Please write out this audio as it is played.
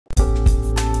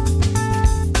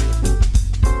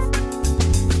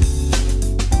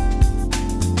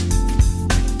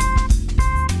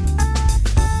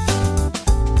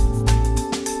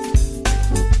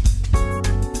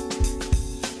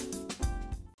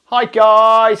Hi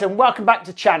guys, and welcome back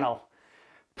to the channel.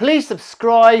 Please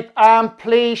subscribe and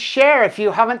please share if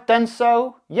you haven't done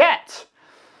so yet.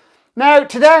 Now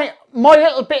today, my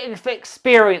little bit of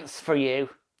experience for you.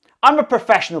 I'm a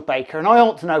professional baker and I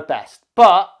ought to know best,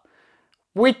 but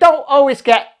we don't always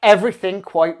get everything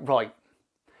quite right.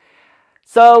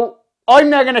 So I'm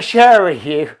now going to share with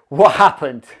you what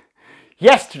happened.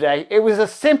 Yesterday, it was a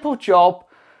simple job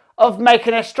of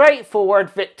making a straightforward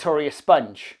Victoria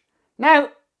sponge. Now,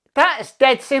 that is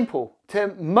dead simple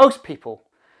to most people.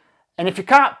 And if you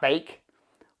can't bake,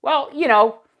 well, you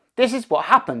know, this is what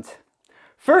happened.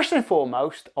 First and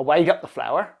foremost, I weighed up the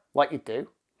flour, like you do.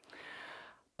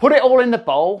 Put it all in the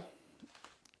bowl.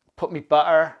 Put my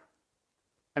butter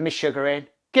and my sugar in.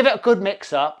 Give it a good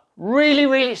mix up.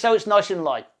 Really, so it's nice and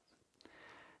light.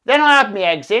 Then I add my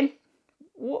eggs in.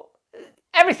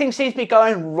 Everything seems to be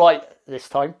going right this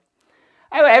time.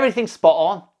 Anyway, everything's spot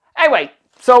on. Anyway,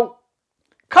 so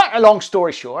cutting a long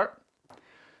story short,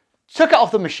 took it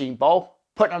off the machine bowl,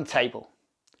 put it on the table.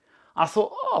 I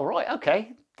thought, oh right,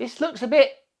 okay, this looks a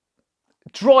bit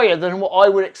drier than what I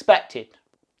would have expected.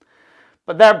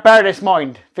 But bear this in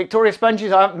mind, Victoria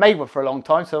sponges I haven't made one for a long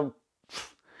time, so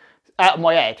out of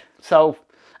my head. So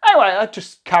anyway, I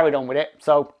just carried on with it.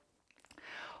 So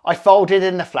I folded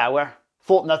in the flour,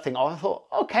 thought nothing of it. I thought,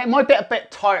 okay, it might be a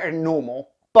bit tighter than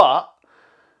normal, but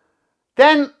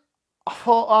then I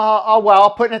thought, oh well,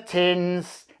 I'll put in the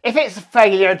tins. If it's a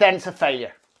failure, then it's a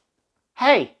failure.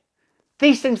 Hey,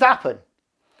 these things happen.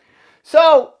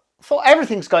 So I thought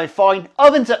everything's going fine.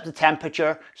 Oven's up to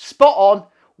temperature, spot on,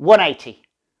 180.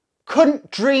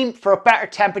 Couldn't dream for a better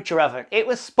temperature oven. It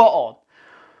was spot on.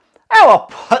 Oh, I'll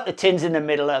put the tins in the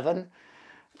middle oven. And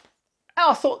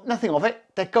I thought nothing of it.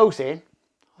 That goes in.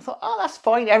 I thought, oh, that's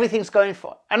fine. Everything's going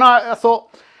fine. And I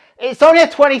thought, it's only a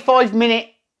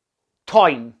 25-minute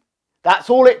time.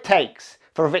 That's all it takes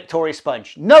for a Victoria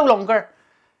sponge. No longer.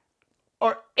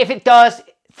 Or if it does,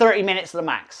 30 minutes to the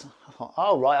max. I thought,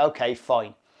 oh, right, okay,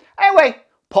 fine. Anyway,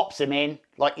 pops them in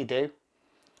like you do.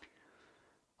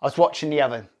 I was watching the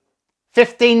oven.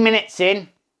 15 minutes in.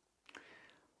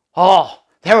 Oh,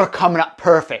 they were coming up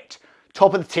perfect.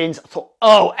 Top of the tins. I thought,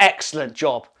 oh, excellent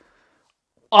job.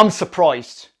 I'm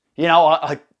surprised. You know,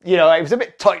 you know, it was a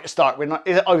bit tight to start with.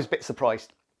 I was a bit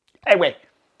surprised. Anyway,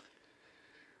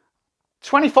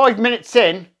 25 minutes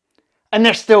in and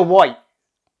they're still white.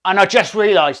 And I just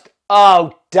realised,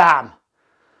 oh, damn.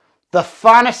 The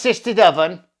fan assisted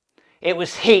oven, it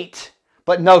was heat,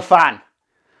 but no fan.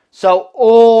 So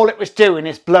all it was doing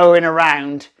is blowing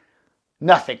around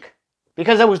nothing.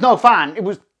 Because there was no fan, it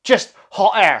was just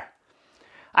hot air.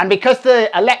 And because the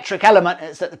electric element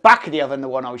is at the back of the oven, the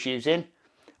one I was using,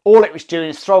 all it was doing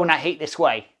is throwing that heat this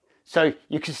way. So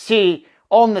you can see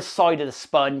on the side of the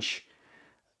sponge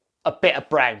a bit of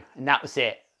brown, and that was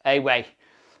it. Anyway,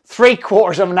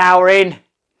 3/4 of an hour in.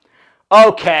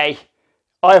 Okay,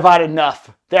 I've had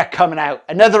enough. They're coming out.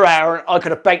 Another hour and I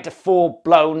could have baked a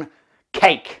full-blown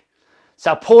cake.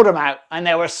 So I poured them out and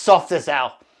they were soft as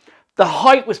hell. The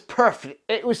height was perfect.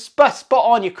 It was spot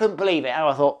on. You couldn't believe it. And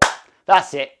I thought,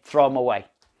 that's it. Throw them away.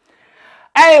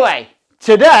 Anyway,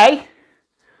 today,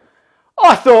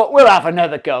 I thought we'll have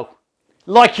another go.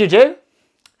 Like you do.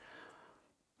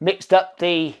 Mixed up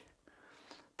the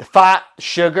fat, the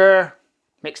sugar,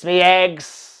 mixed the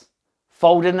eggs,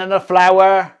 folded in the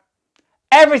flour.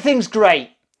 Everything's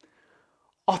great.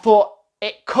 I thought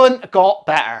it couldn't have got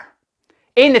better.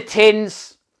 In the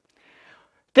tins.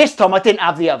 This time I didn't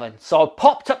have the oven, so I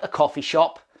popped up the coffee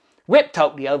shop, whipped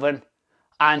out the oven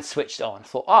and switched it on. I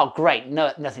thought, oh great,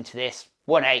 no, nothing to this.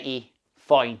 180,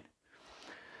 fine.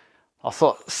 I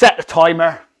thought, set the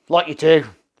timer like you do.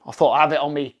 I thought I have it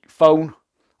on my phone.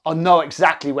 I'll know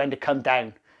exactly when to come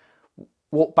down.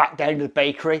 Walk back down to the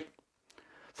bakery.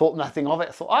 Thought nothing of it.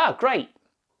 I thought, ah, great.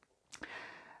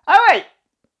 All right.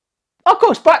 I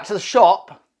goes back to the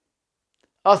shop.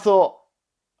 I thought,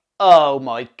 oh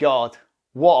my God,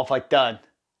 what have I done?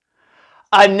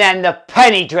 And then the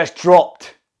penny just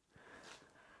dropped.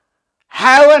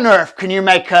 How on earth can you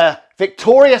make a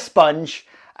Victoria sponge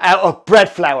out of bread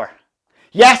flour?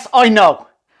 Yes, I know.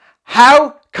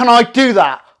 How can I do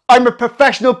that? I'm a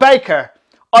professional baker.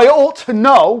 I ought to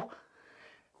know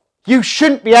you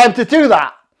shouldn't be able to do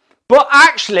that. But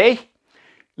actually,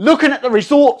 looking at the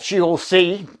results you'll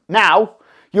see now,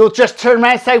 you'll just turn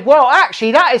around and say, well,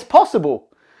 actually, that is possible.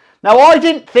 Now, I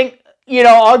didn't think, you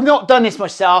know, I've not done this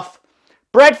myself.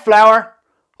 Bread flour,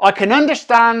 I can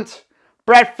understand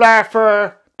bread flour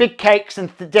for big cakes and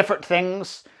different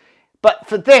things. But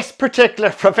for this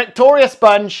particular, for Victoria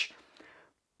sponge,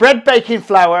 bread baking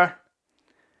flour,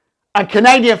 and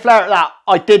Canadian flour at that,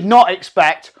 I did not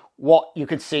expect what you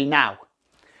can see now.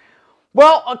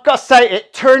 Well, I've got to say,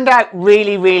 it turned out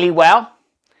really, really well.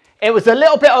 It was a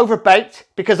little bit overbaked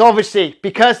because obviously,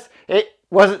 because it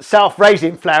wasn't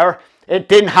self-raising flour, it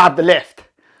didn't have the lift.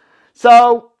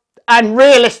 So, and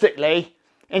realistically,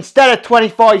 instead of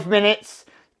 25 minutes,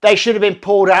 they should have been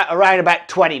pulled out around about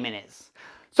 20 minutes.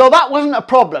 So that wasn't a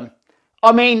problem.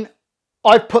 I mean,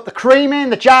 I've put the cream in,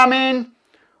 the jam in,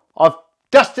 I've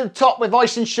dusted the top with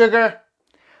ice and sugar.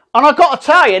 And I've got to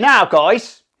tell you now,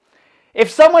 guys,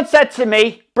 if someone said to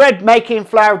me, bread making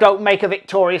flour don't make a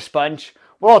Victoria sponge,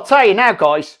 well, I'll tell you now,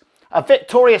 guys, a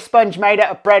Victoria sponge made out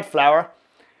of bread flour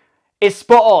is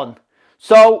spot on.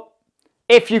 So,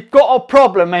 if you've got a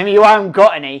problem and you haven't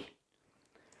got any,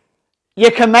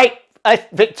 you can make a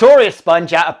Victoria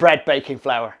sponge out of bread baking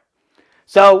flour.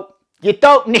 So, you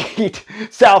don't need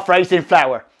self-raising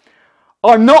flour.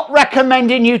 I'm not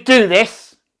recommending you do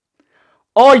this.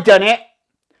 I done it,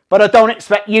 but I don't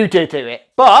expect you to do it.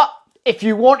 But, if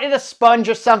you wanted a sponge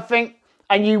or something,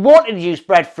 and you wanted to use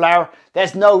bread flour,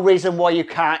 there's no reason why you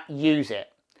can't use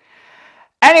it.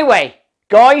 Anyway,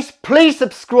 guys, please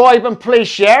subscribe and please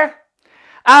share.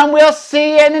 And we'll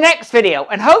see you in the next video.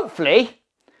 And hopefully,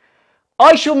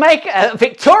 I shall make a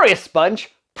Victoria sponge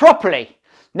properly.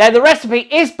 Now, the recipe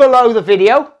is below the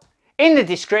video, in the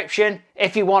description,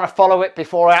 if you want to follow it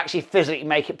before I actually physically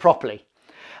make it properly.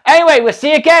 Anyway, we'll see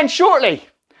you again shortly.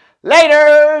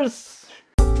 Laters!